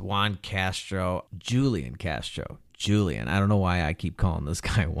else? Juan Castro, Julian Castro. Julian. I don't know why I keep calling this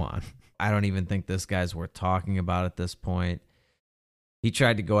guy Juan. I don't even think this guy's worth talking about at this point. He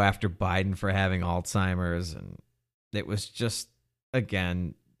tried to go after Biden for having Alzheimer's, and it was just,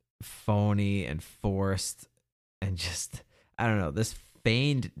 again, phony and forced and just, I don't know, this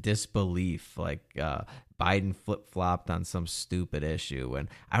feigned disbelief, like Biden flip-flopped on some stupid issue, and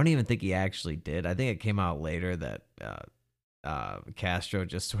I don't even think he actually did. I think it came out later that Castro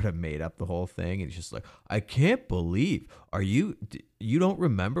just sort of made up the whole thing, and he's just like, I can't believe, you don't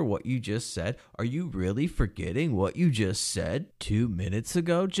remember what you just said? Are you really forgetting what you just said 2 minutes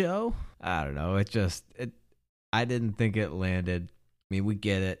ago, Joe? I don't know, I didn't think it landed. I mean, we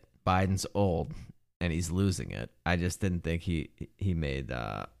get it, Biden's old and he's losing it. I just didn't think he made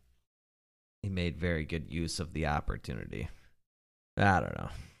very good use of the opportunity. I don't know.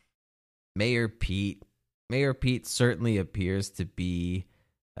 Mayor Pete certainly appears to be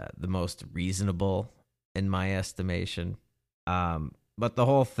the most reasonable in my estimation. But the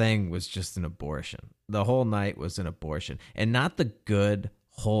whole thing was just an abortion. The whole night was an abortion, and not the good,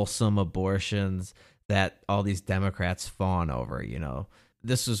 wholesome abortions that all these Democrats fawn over, you know.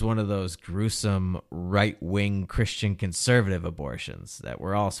 This was one of those gruesome right-wing Christian conservative abortions that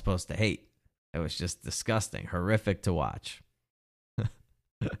we're all supposed to hate. It was just disgusting, horrific to watch.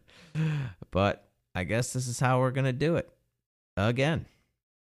 But I guess this is how we're going to do it. Again,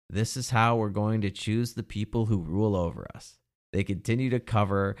 this is how we're going to choose the people who rule over us. They continue to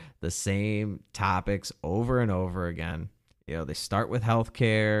cover the same topics over and over again. You know, they start with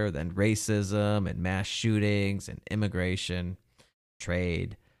healthcare, then racism and mass shootings and immigration,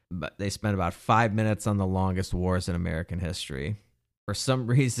 trade. But they spent about 5 minutes on the longest wars in American history. For some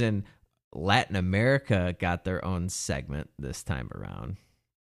reason, Latin America got their own segment this time around.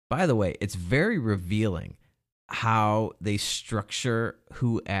 By the way, it's very revealing how they structure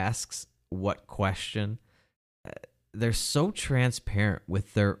who asks what question. They're so transparent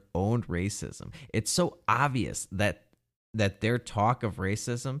with their own racism. It's so obvious that their talk of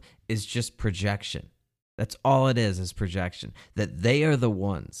racism is just projection. That's all it is projection. That they are the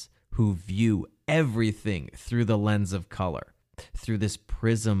ones who view everything through the lens of color, through this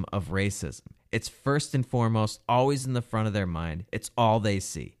prism of racism. It's first and foremost, always in the front of their mind. It's all they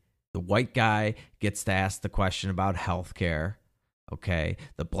see. The white guy gets to ask the question about healthcare. Okay.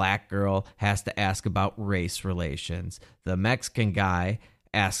 The black girl has to ask about race relations. The Mexican guy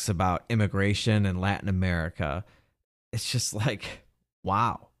asks about immigration and Latin America. It's just like,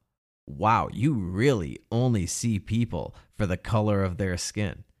 wow, you really only see people for the color of their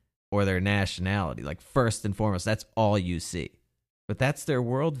skin or their nationality. Like, first and foremost, that's all you see. But that's their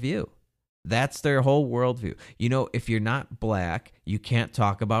worldview. That's their whole worldview. You know, if you're not black, you can't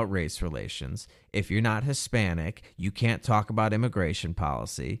talk about race relations. If you're not Hispanic, you can't talk about immigration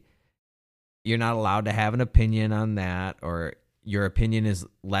policy. You're not allowed to have an opinion on that, or your opinion is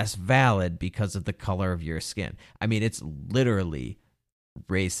less valid because of the color of your skin. I mean, it's literally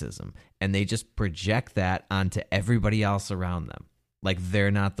racism, and they just project that onto everybody else around them. Like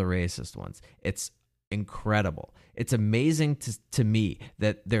they're not the racist ones. It's incredible. It's amazing to me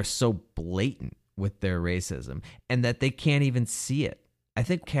that they're so blatant with their racism and that they can't even see it. I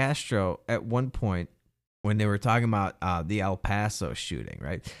think Castro, at one point, when they were talking about the El Paso shooting,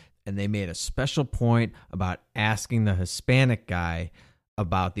 right? And they made a special point about asking the Hispanic guy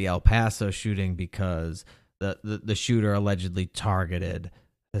about the El Paso shooting because the shooter allegedly targeted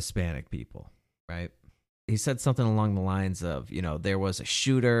Hispanic people, right? He said something along the lines of, you know, there was a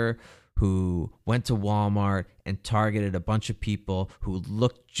shooter who went to Walmart and targeted a bunch of people who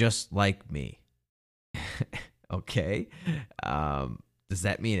looked just like me. Okay. Does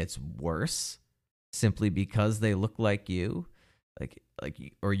that mean it's worse simply because they look like you?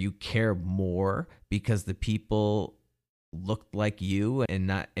 Or you care more because the people looked like you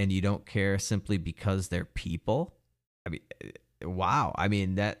and you don't care simply because they're people? I mean, wow. I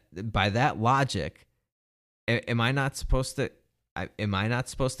mean, that by that logic, am I not supposed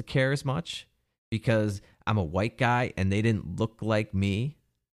to care as much? Because I'm a white guy and they didn't look like me.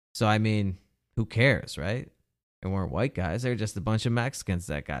 So, I mean, who cares, right? They weren't white guys. They're just a bunch of Mexicans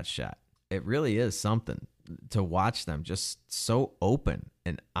that got shot. It really is something to watch them just so open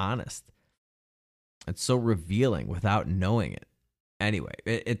and honest. It's so revealing without knowing it. Anyway,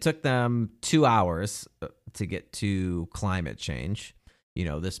 it took them 2 hours to get to climate change. You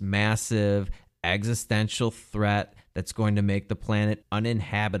know, this massive existential threat that's going to make the planet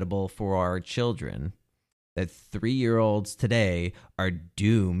uninhabitable for our children. That 3-year-olds today are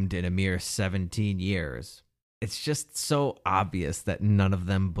doomed in a mere 17 years. It's just so obvious that none of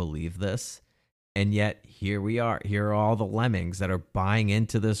them believe this. And yet, here we are. Here are all the lemmings that are buying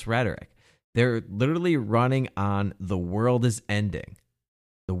into this rhetoric. They're literally running on the world is ending.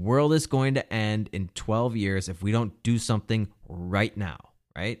 The world is going to end in 12 years if we don't do something right now,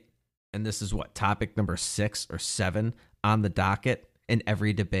 right? And this is what, topic number 6 or 7 on the docket in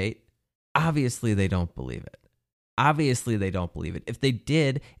every debate? Obviously, they don't believe it. Obviously, they don't believe it. If they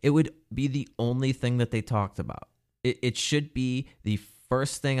did, it would be the only thing that they talked about. It should be the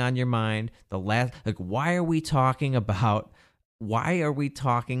first thing on your mind, the last. Like, why are we talking about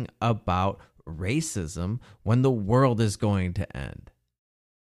racism when the world is going to end?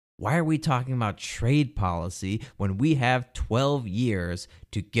 Why are we talking about trade policy when we have 12 years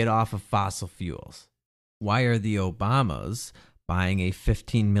to get off of fossil fuels? Why are the Obamas buying a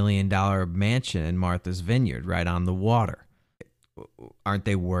 $15 million mansion in Martha's Vineyard right on the water? Aren't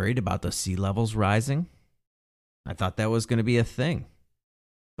they worried about the sea levels rising? I thought that was going to be a thing.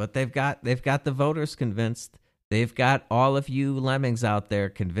 But they've got the voters convinced. They've got all of you lemmings out there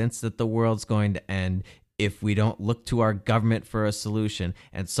convinced that the world's going to end if we don't look to our government for a solution.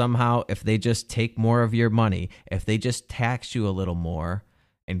 And somehow, if they just take more of your money, if they just tax you a little more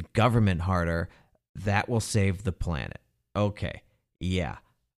and government harder, that will save the planet. Okay, yeah,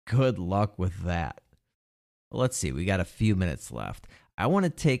 good luck with that. Let's see, we got a few minutes left. I want to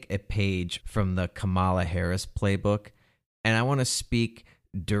take a page from the Kamala Harris playbook, and I want to speak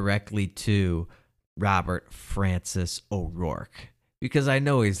directly to Robert Francis O'Rourke, because I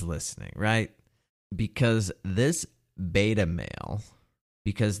know he's listening, right? Because this beta male,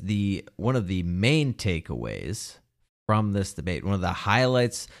 because one of the main takeaways from this debate, one of the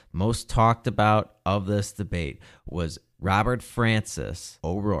highlights most talked about of this debate was Robert Francis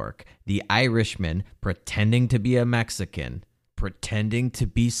O'Rourke, the Irishman pretending to be a Mexican, pretending to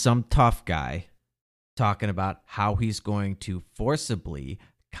be some tough guy, talking about how he's going to forcibly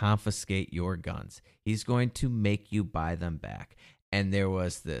confiscate your guns. He's going to make you buy them back. And there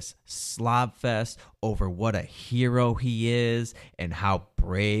was this slob fest over what a hero he is and how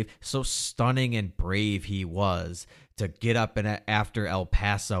brave, so stunning and brave he was to get up after El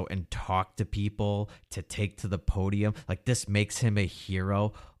Paso and talk to people, to take to the podium. Like, this makes him a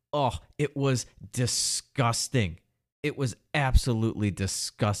hero. Oh, it was disgusting. It was absolutely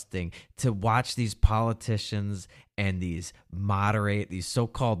disgusting to watch these politicians and these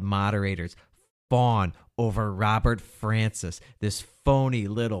so-called moderators fawn over Robert Francis, this phony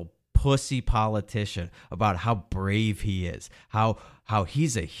little pussy politician, about how brave he is, how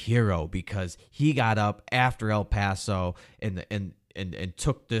he's a hero because he got up after El Paso and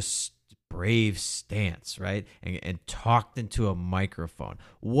took this brave stance, right? And talked into a microphone.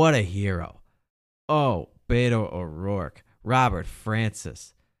 What a hero. Oh, Beto O'Rourke, Robert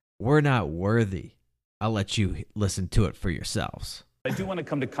Francis, we're not worthy. I'll let you listen to it for yourselves. I do want to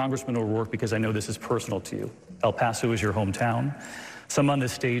come to Congressman O'Rourke because I know this is personal to you. El Paso is your hometown. Some on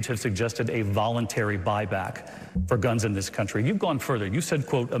this stage have suggested a voluntary buyback for guns in this country. You've gone further. You said,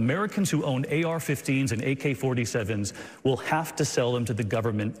 quote, Americans who own AR-15s and AK-47s will have to sell them to the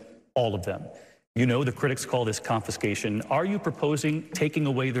government, all of them. You know the critics call this confiscation. Are you proposing taking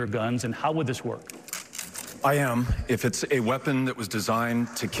away their guns, and how would this work? I am, if it's a weapon that was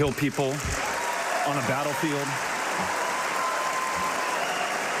designed to kill people on a battlefield.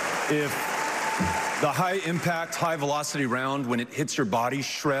 If the high-impact, high-velocity round, when it hits your body,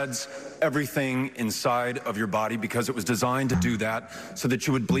 shreds everything inside of your body because it was designed to do that so that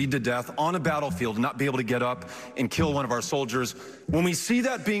you would bleed to death on a battlefield and not be able to get up and kill one of our soldiers. When we see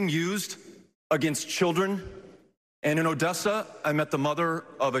that being used against children, and in Odessa, I met the mother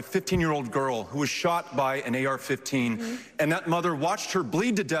of a 15-year-old girl who was shot by an AR-15, and that mother watched her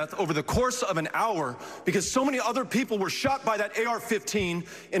bleed to death over the course of an hour because so many other people were shot by that AR-15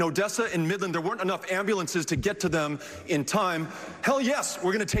 in Odessa and Midland. There weren't enough ambulances to get to them in time. Hell yes,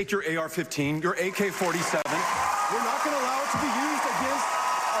 we're going to take your AR-15, your AK-47. We're not going to allow it to be used against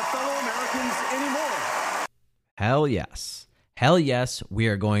our fellow Americans anymore. Hell yes. Hell yes, we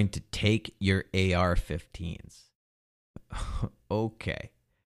are going to take your AR-15s. Okay.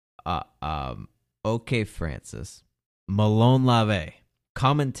 Okay, Francis. Malone Lave,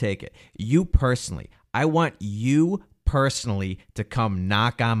 come and take it. You personally, I want you personally to come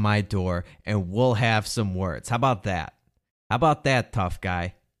knock on my door and we'll have some words. How about that? How about that, tough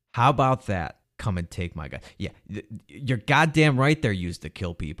guy? How about that? Come and take my gun. Yeah, you're goddamn right they're used to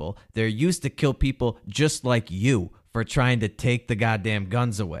kill people. They're used to kill people just like you for trying to take the goddamn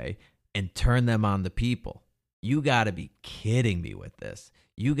guns away and turn them on the people. You got to be kidding me with this.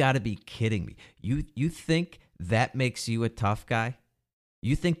 You got to be kidding me. You think that makes you a tough guy?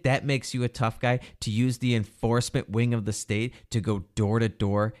 You think that makes you a tough guy to use the enforcement wing of the state to go door to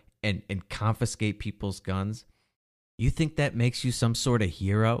door and confiscate people's guns? You think that makes you some sort of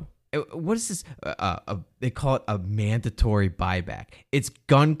hero? What is this? They call it a mandatory buyback. It's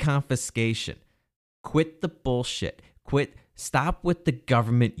gun confiscation. Quit the bullshit. Stop with the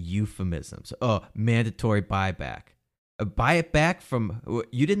government euphemisms. Oh, mandatory buyback. Buy it back from,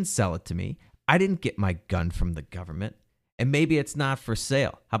 you didn't sell it to me. I didn't get my gun from the government. And maybe it's not for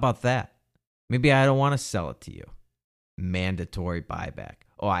sale. How about that? Maybe I don't want to sell it to you. Mandatory buyback.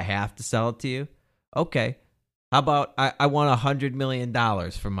 Oh, I have to sell it to you? Okay. How about I want $100 million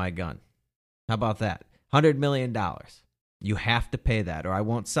for my gun? How about that? $100 million. You have to pay that or I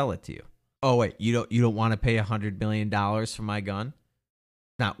won't sell it to you. Oh, wait, you don't want to pay $100 million for my gun?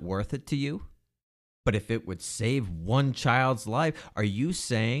 Not worth it to you? But if it would save one child's life, are you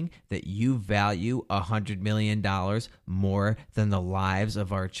saying that you value $100 million more than the lives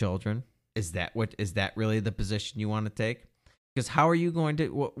of our children? Is that really the position you want to take? Because how are you going to,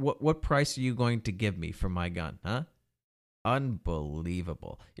 what price are you going to give me for my gun, huh?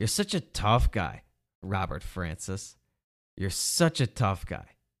 Unbelievable. You're such a tough guy, Robert Francis. You're such a tough guy.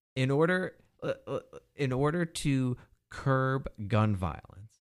 In order to curb gun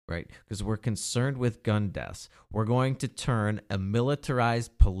violence, right? Because we're concerned with gun deaths, we're going to turn a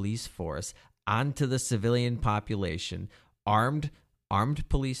militarized police force onto the civilian population, armed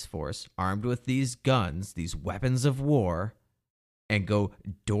police force, armed with these guns, these weapons of war, and go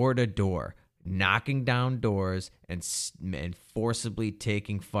door to door, knocking down doors and forcibly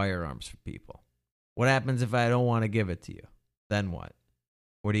taking firearms from people. What happens if I don't want to give it to you? Then what?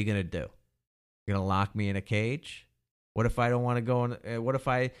 What are you going to do? You're going to lock me in a cage? What if I don't want to go in? What if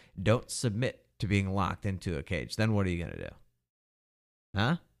I don't submit to being locked into a cage? Then what are you going to do?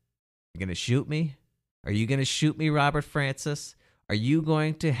 Huh? You going to shoot me? Are you going to shoot me, Robert Francis? Are you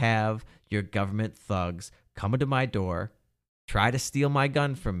going to have your government thugs come into my door, try to steal my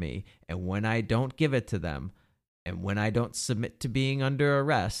gun from me, and when I don't give it to them, and when I don't submit to being under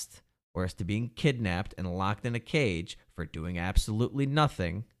arrest, or as to being kidnapped and locked in a cage for doing absolutely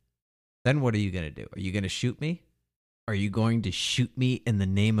nothing, then what are you going to do? Are you going to shoot me? Are you going to shoot me in the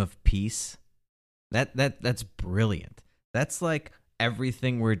name of peace? That's brilliant. That's like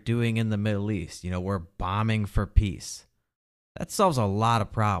everything we're doing in the Middle East. We're bombing for peace. That solves a lot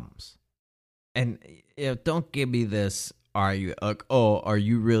of problems. And don't give me this, are you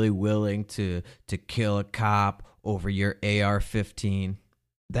really willing to kill a cop over your AR-15?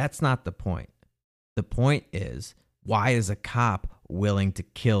 That's not the point. The point is, why is a cop willing to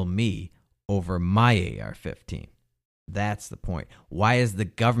kill me over my AR-15? That's the point. Why is the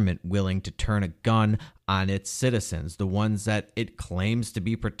government willing to turn a gun on its citizens, the ones that it claims to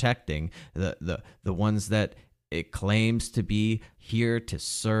be protecting, the ones that it claims to be here to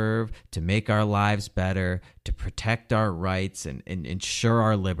serve, to make our lives better, to protect our rights and ensure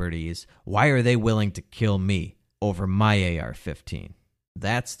our liberties? Why are they willing to kill me over my AR-15?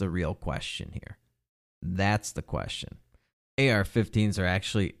 That's the real question here. That's the question. AR-15s are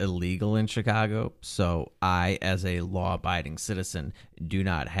actually illegal in Chicago, so I, as a law-abiding citizen, do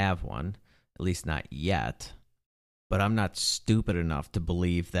not have one, at least not yet. But I'm not stupid enough to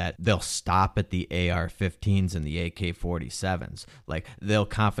believe that they'll stop at the AR-15s and the AK-47s. Like, they'll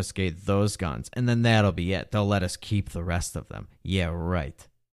confiscate those guns, and then that'll be it. They'll let us keep the rest of them. Yeah, right.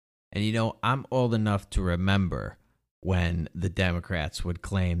 And I'm old enough to remember when the Democrats would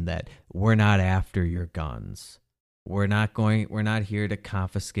claim that we're not after your guns. We're not here to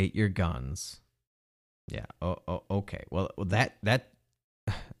confiscate your guns. Yeah. Okay. Well, that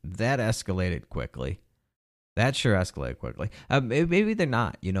escalated quickly. That sure escalated quickly. Maybe they're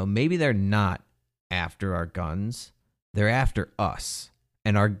not. Maybe they're not after our guns. They're after us,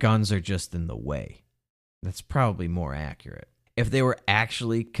 and our guns are just in the way. That's probably more accurate. If they were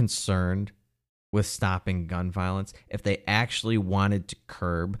actually concerned with stopping gun violence, if they actually wanted to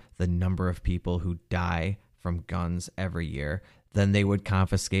curb the number of people who die from guns every year, then they would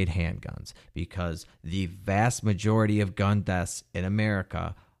confiscate handguns, because the vast majority of gun deaths in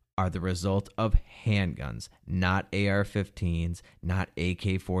America are the result of handguns, not AR-15s, not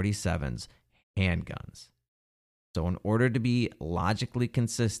AK-47s, handguns. So in order to be logically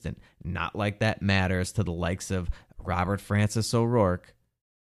consistent, not like that matters to the likes of Robert Francis O'Rourke,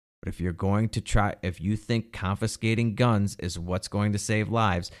 but if you think confiscating guns is what's going to save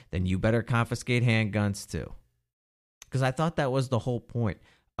lives, then you better confiscate handguns too. Because I thought that was the whole point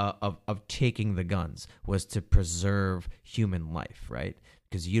of taking the guns, was to preserve human life, right?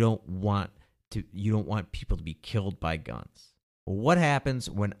 Because you don't want people to be killed by guns. Well, what happens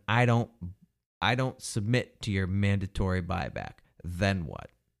when I don't submit to your mandatory buyback? Then what?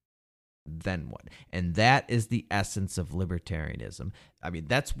 And that is the essence of libertarianism. I mean,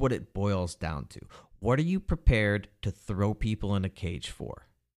 that's what it boils down to. What are you prepared to throw people in a cage for?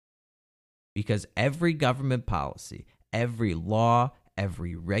 Because every government policy, every law,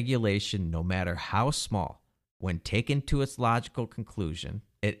 every regulation, no matter how small, when taken to its logical conclusion,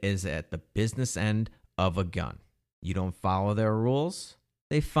 it is at the business end of a gun. You don't follow their rules,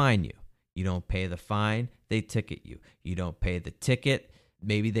 they fine you. You don't pay the fine, they ticket you. You don't pay the ticket,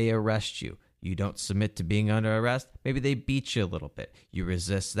 maybe they arrest you. You don't submit to being under arrest, maybe they beat you a little bit. You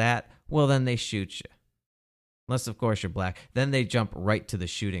resist that, well, then they shoot you. Unless, of course, you're black. Then they jump right to the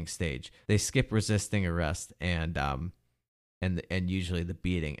shooting stage. They skip resisting arrest and usually the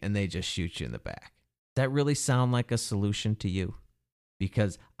beating, and they just shoot you in the back. Does that really sound like a solution to you?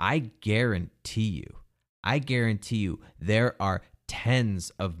 Because I guarantee you there are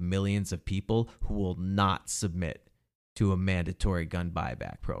tens of millions of people who will not submit to a mandatory gun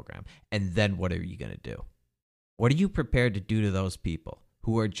buyback program. And then what are you going to do? What are you prepared to do to those people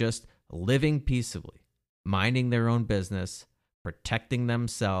who are just living peaceably, minding their own business, protecting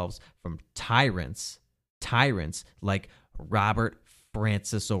themselves from tyrants like Robert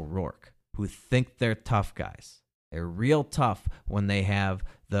Francis O'Rourke, who think they're tough guys? They're real tough when they have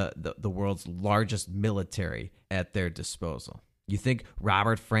the world's largest military at their disposal. You think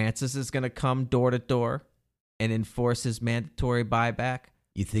Robert Francis is going to come door to door and enforce his mandatory buyback?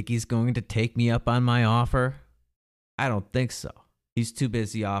 You think he's going to take me up on my offer? I don't think so. He's too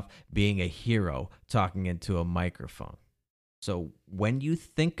busy off being a hero talking into a microphone. So when you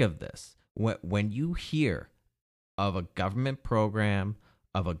think of this, when you hear of a government program,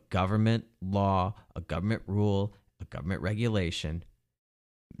 of a government law, a government rule, a government regulation,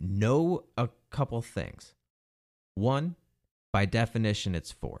 know a couple things. One, by definition,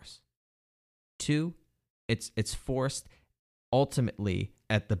 it's force. Two, it's forced ultimately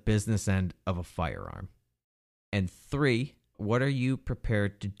at the business end of a firearm. And three, what are you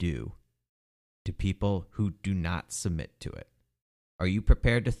prepared to do to people who do not submit to it? Are you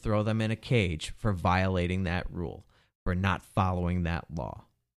prepared to throw them in a cage for violating that rule, for not following that law?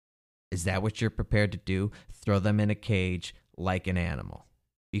 Is that what you're prepared to do? Throw them in a cage like an animal?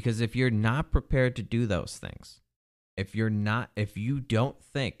 Because if you're not prepared to do those things, if you don't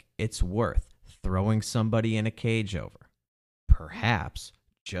think it's worth throwing somebody in a cage over, perhaps,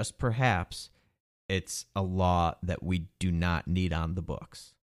 just perhaps, it's a law that we do not need on the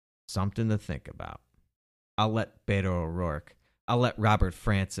books. Something to think about. I'll let Robert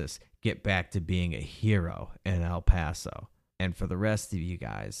Francis get back to being a hero in El Paso. And for the rest of you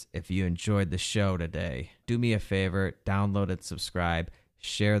guys, if you enjoyed the show today, do me a favor, download and subscribe,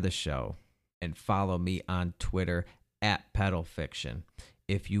 share the show, and follow me on Twitter @PedalFiction.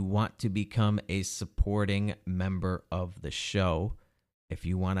 If you want to become a supporting member of the show, if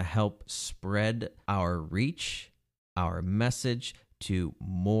you want to help spread our reach, our message to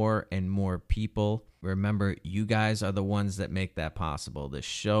more and more people, remember, you guys are the ones that make that possible. This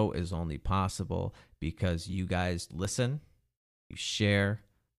show is only possible because you guys listen, you share,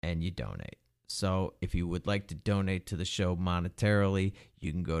 and you donate. So if you would like to donate to the show monetarily,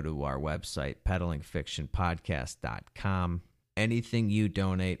 you can go to our website, peddlingfictionpodcast.com. Anything you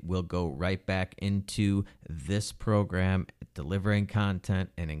donate will go right back into this program, delivering content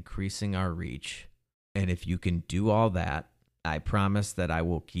and increasing our reach. And if you can do all that, I promise that I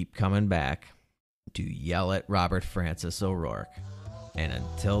will keep coming back to yell at Robert Francis O'Rourke. And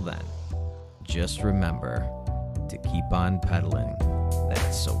until then, just remember to keep on peddling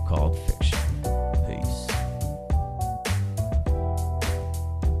that so-called fiction.